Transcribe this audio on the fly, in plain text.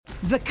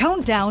The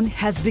countdown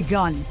has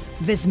begun.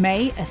 This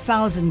May,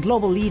 1,000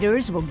 global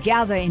leaders will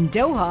gather in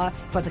Doha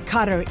for the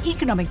Qatar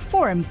Economic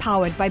Forum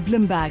powered by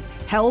Bloomberg,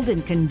 held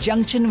in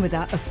conjunction with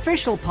our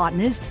official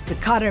partners, the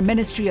Qatar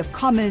Ministry of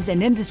Commerce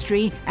and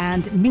Industry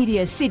and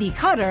Media City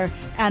Qatar,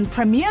 and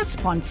premier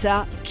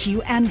sponsor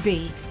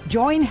QNB.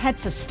 Join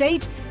heads of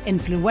state,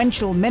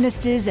 influential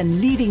ministers,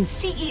 and leading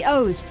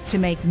CEOs to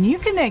make new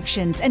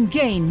connections and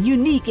gain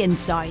unique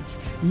insights.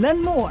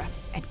 Learn more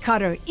at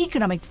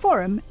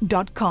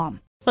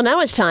QatarEconomicForum.com. Well,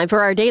 now it's time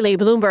for our daily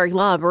Bloomberg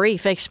Law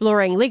Brief,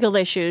 exploring legal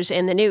issues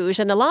in the news.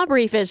 And the Law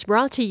Brief is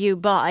brought to you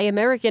by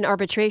American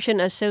Arbitration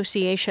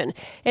Association.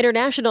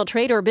 International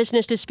trade or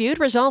business dispute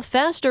resolved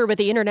faster with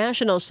the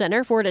International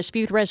Center for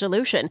Dispute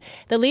Resolution,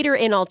 the leader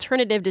in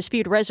alternative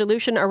dispute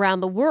resolution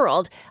around the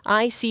world,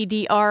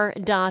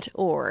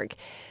 ICDR.org.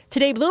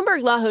 Today,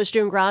 Bloomberg Law host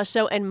June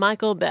Grasso and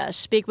Michael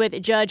Best speak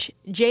with Judge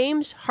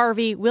James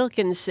Harvey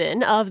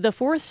Wilkinson of the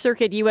Fourth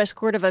Circuit U.S.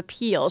 Court of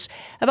Appeals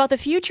about the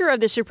future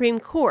of the Supreme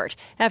Court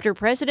after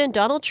President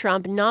Donald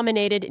Trump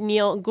nominated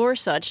Neil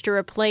Gorsuch to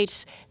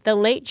replace the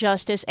late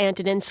Justice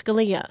Antonin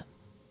Scalia.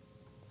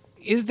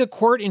 Is the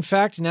court, in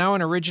fact, now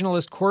an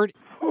originalist court?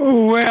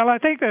 Well, I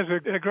think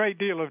there's a great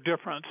deal of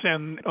difference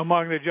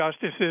among the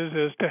justices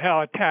as to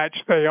how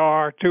attached they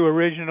are to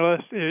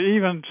originalists.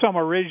 Even some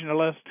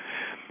originalists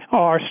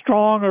are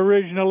strong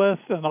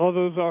originalists, and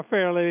others are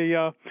fairly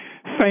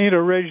faint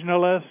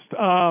originalists.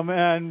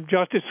 And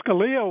Justice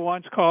Scalia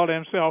once called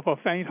himself a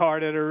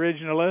faint-hearted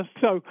originalist.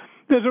 So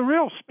there's a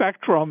real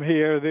spectrum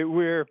here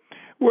that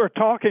we're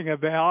talking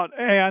about,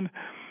 and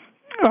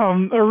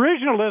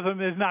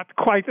originalism is not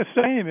quite the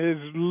same as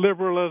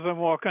liberalism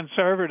or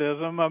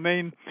conservatism. I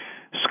mean,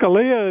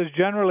 Scalia is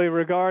generally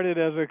regarded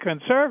as a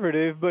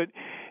conservative, but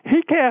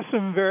he cast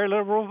some very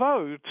liberal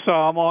votes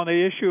on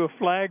the issue of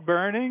flag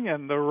burning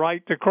and the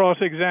right to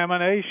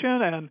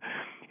cross-examination, and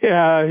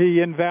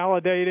he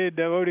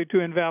voted to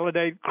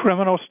invalidate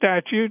criminal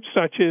statutes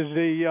such as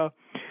the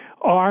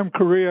Armed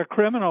Career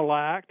Criminal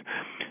Act.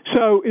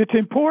 So it's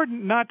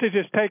important not to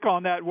just take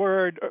on that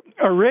word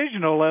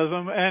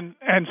originalism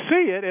and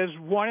see it as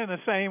one and the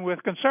same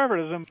with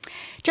conservatism.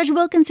 Judge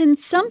Wilkinson,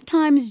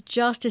 sometimes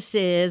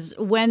justices,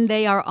 when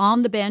they are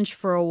on the bench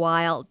for a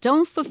while,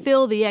 don't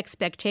fulfill the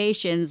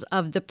expectations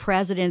of the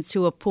presidents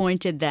who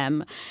appointed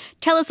them.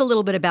 Tell us a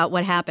little bit about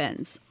what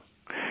happens.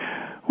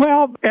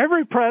 Well,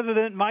 every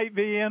president might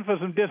be in for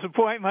some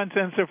disappointments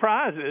and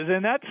surprises,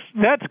 and that's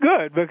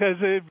good, because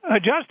if a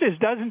justice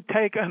doesn't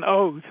take an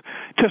oath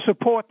to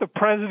support the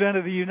President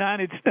of the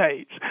United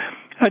States.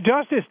 A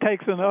justice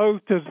takes an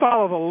oath to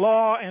follow the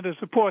law and to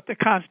support the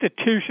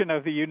Constitution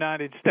of the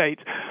United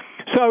States.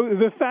 So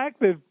the fact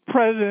that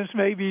presidents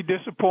may be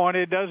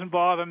disappointed doesn't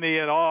bother me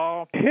at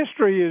all.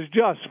 History is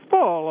just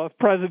full of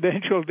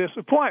presidential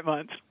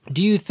disappointments.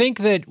 Do you think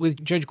that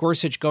with Judge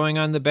Gorsuch going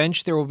on the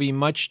bench, there will be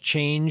much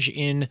change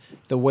in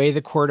the way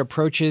the court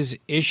approaches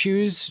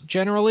issues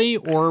generally,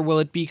 or will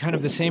it be kind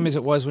of the same as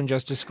it was when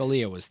Justice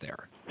Scalia was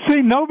there?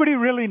 See, nobody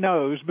really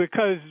knows,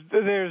 because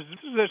there's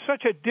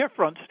such a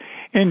difference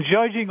in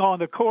judging on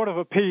the Court of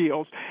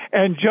Appeals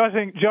and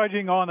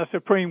judging on the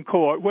Supreme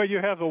Court, where you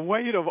have the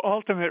weight of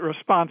ultimate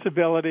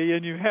responsibility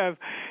and you have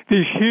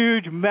these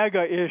huge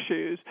mega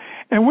issues.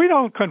 And we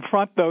don't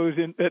confront those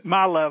at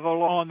my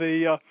level on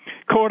the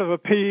Court of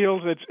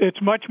Appeals.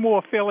 It's much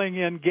more filling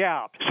in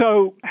gaps.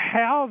 So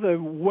how the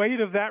weight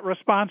of that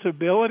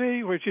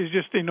responsibility, which is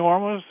just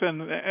enormous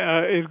and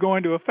is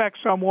going to affect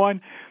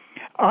someone,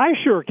 I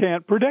sure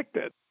can't predict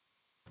it.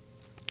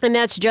 And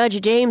that's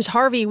Judge James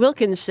Harvey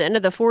Wilkinson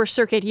of the Fourth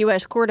Circuit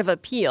U.S. Court of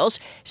Appeals,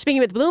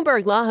 speaking with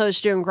Bloomberg Law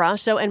host June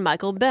Grasso and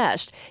Michael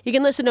Best. You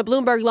can listen to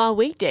Bloomberg Law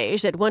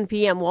weekdays at 1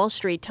 p.m. Wall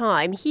Street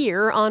time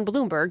here on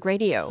Bloomberg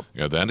Radio.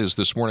 Yeah, that is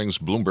this morning's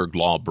Bloomberg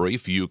Law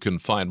Brief. You can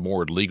find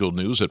more legal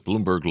news at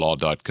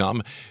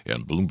BloombergLaw.com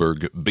and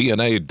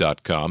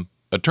BloombergBNA.com.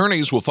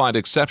 Attorneys will find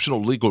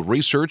exceptional legal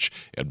research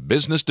and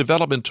business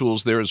development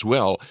tools there as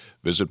well.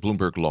 Visit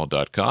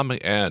BloombergLaw.com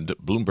and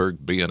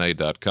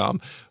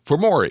BloombergBNA.com for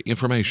more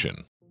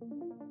information.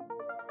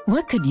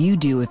 What could you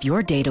do if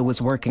your data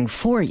was working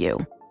for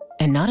you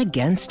and not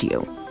against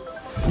you?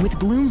 With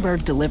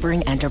Bloomberg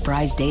delivering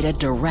enterprise data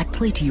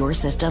directly to your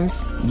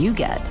systems, you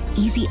get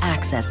easy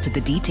access to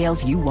the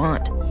details you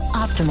want,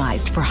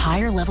 optimized for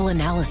higher-level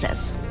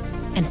analysis,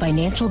 and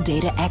financial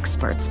data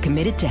experts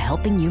committed to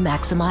helping you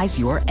maximize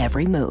your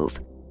every move.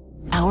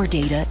 Our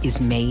data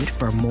is made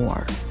for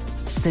more,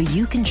 so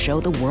you can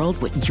show the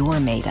world what you're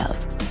made of.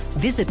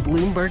 Visit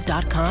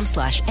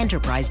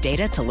Bloomberg.com/enterprise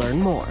data to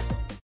learn more.